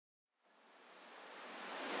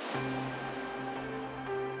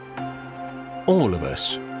All of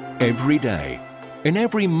us, every day, in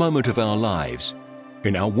every moment of our lives,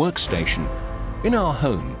 in our workstation, in our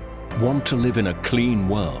home, want to live in a clean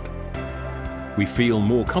world. We feel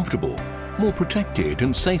more comfortable, more protected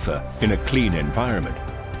and safer in a clean environment.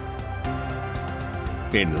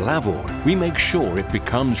 In LAVOR, we make sure it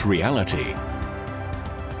becomes reality.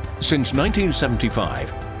 Since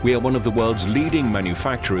 1975, we are one of the world's leading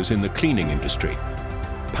manufacturers in the cleaning industry.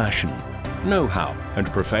 Passion, know-how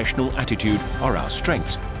and professional attitude are our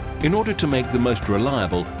strengths in order to make the most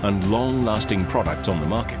reliable and long-lasting products on the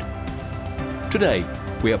market. Today,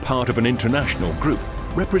 we are part of an international group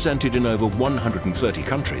represented in over 130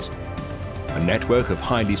 countries, a network of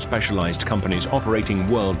highly specialized companies operating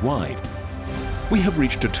worldwide. We have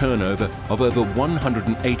reached a turnover of over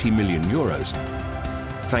 180 million euros,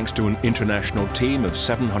 thanks to an international team of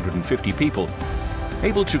 750 people,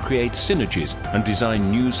 able to create synergies and design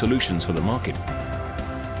new solutions for the market.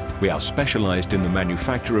 We are specialized in the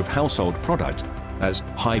manufacture of household products as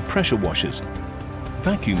high-pressure washers,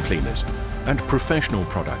 vacuum cleaners, and professional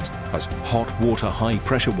products as hot water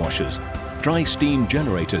high-pressure washers, dry steam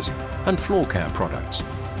generators, and floor care products.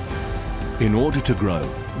 In order to grow,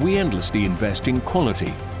 we endlessly invest in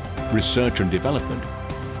quality, research and development,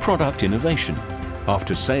 product innovation,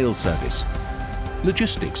 after-sales service,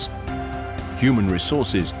 logistics, human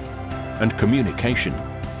resources, and communication.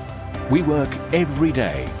 We work every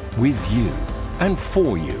day with you and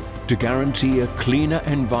for you to guarantee a cleaner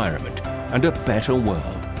environment and a better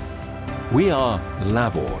world. We are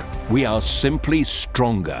LAVOR. We are simply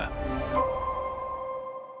stronger.